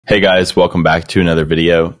Hey guys, welcome back to another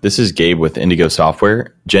video. This is Gabe with Indigo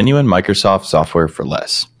Software, genuine Microsoft software for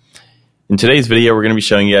less. In today's video, we're going to be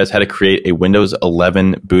showing you guys how to create a Windows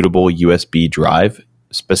 11 bootable USB drive,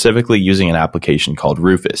 specifically using an application called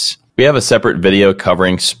Rufus. We have a separate video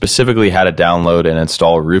covering specifically how to download and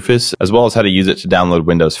install Rufus, as well as how to use it to download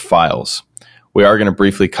Windows files. We are going to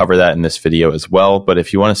briefly cover that in this video as well, but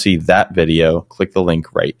if you want to see that video, click the link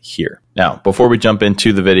right here. Now, before we jump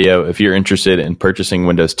into the video, if you're interested in purchasing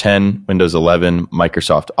Windows 10, Windows 11,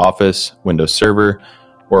 Microsoft Office, Windows Server,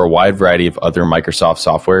 or a wide variety of other Microsoft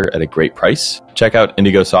software at a great price, check out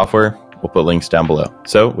Indigo Software. We'll put links down below.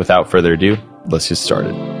 So without further ado, let's get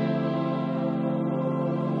started.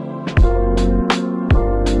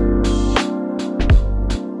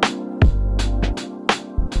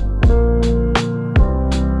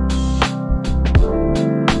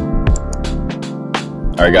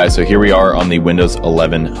 Alright guys, so here we are on the Windows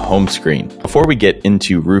 11 home screen. Before we get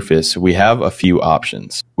into Rufus, we have a few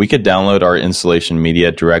options. We could download our installation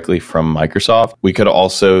media directly from Microsoft. We could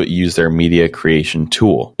also use their media creation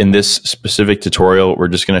tool. In this specific tutorial, we're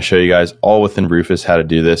just going to show you guys all within Rufus how to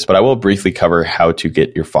do this, but I will briefly cover how to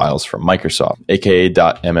get your files from Microsoft,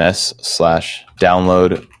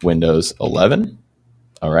 aka.ms/download Windows 11.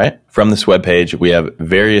 All right. From this web page, we have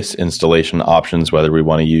various installation options, whether we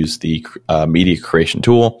want to use the media creation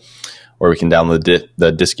tool, or we can download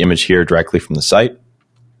the disk image here directly from the site.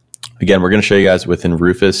 Again, we're going to show you guys within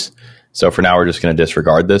Rufus. So for now, we're just going to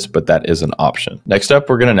disregard this, but that is an option. Next up,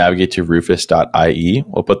 we're going to navigate to rufus.ie.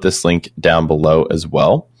 We'll put this link down below as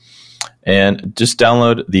well. And just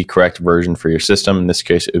download the correct version for your system. In this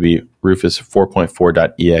case, it would be Rufus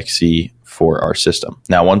 4.4.exe for our system.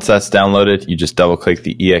 Now, once that's downloaded, you just double click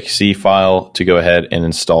the exe file to go ahead and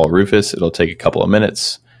install Rufus. It'll take a couple of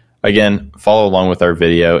minutes. Again, follow along with our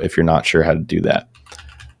video if you're not sure how to do that.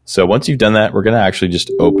 So once you've done that, we're going to actually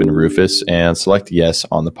just open Rufus and select yes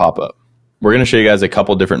on the pop-up. We're going to show you guys a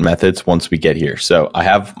couple different methods once we get here. So I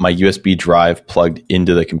have my USB drive plugged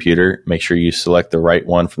into the computer. Make sure you select the right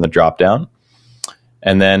one from the drop-down.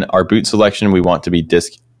 And then our boot selection, we want to be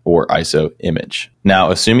disk or ISO image. Now,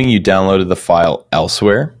 assuming you downloaded the file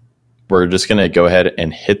elsewhere, we're just going to go ahead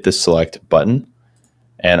and hit the select button.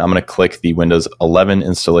 And I'm going to click the Windows 11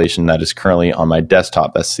 installation that is currently on my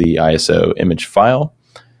desktop. That's the ISO image file.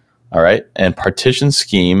 All right. And partition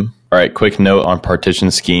scheme. All right, quick note on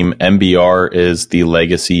partition scheme. MBR is the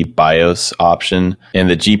legacy BIOS option, and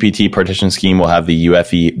the GPT partition scheme will have the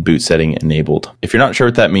UEFI boot setting enabled. If you're not sure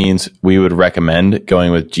what that means, we would recommend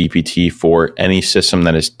going with GPT for any system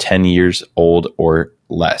that is 10 years old or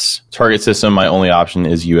less. Target system, my only option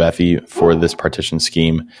is UEFI for this partition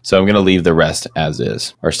scheme, so I'm going to leave the rest as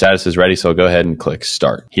is. Our status is ready, so I'll go ahead and click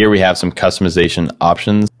Start. Here we have some customization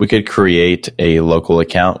options. We could create a local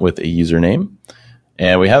account with a username.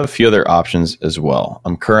 And we have a few other options as well.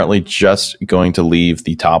 I'm currently just going to leave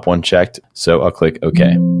the top one checked, so I'll click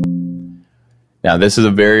OK. Now, this is a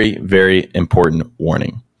very, very important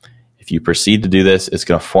warning. If you proceed to do this, it's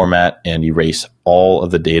going to format and erase all of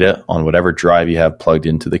the data on whatever drive you have plugged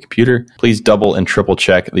into the computer. Please double and triple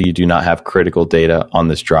check that you do not have critical data on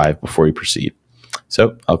this drive before you proceed.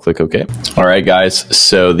 So I'll click OK. All right, guys.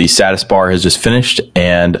 So the status bar has just finished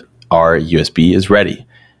and our USB is ready.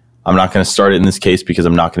 I'm not going to start it in this case because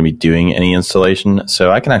I'm not going to be doing any installation.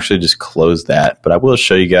 So I can actually just close that, but I will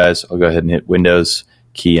show you guys. I'll go ahead and hit Windows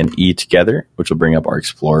key and E together, which will bring up our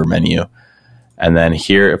Explorer menu. And then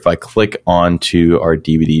here, if I click onto our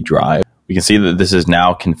DVD drive, we can see that this is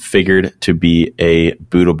now configured to be a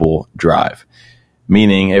bootable drive.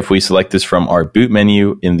 Meaning if we select this from our boot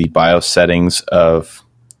menu in the BIOS settings of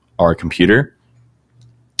our computer,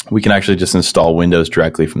 we can actually just install Windows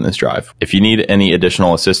directly from this drive. If you need any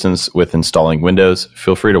additional assistance with installing Windows,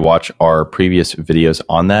 feel free to watch our previous videos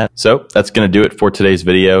on that. So that's going to do it for today's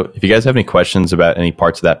video. If you guys have any questions about any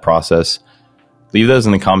parts of that process, leave those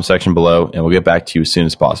in the comment section below and we'll get back to you as soon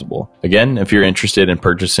as possible. Again, if you're interested in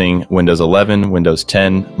purchasing Windows 11, Windows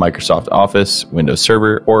 10, Microsoft Office, Windows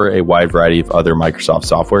Server, or a wide variety of other Microsoft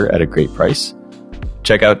software at a great price,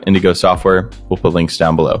 check out Indigo Software. We'll put links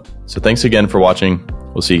down below. So thanks again for watching.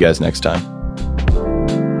 We'll see you guys next time.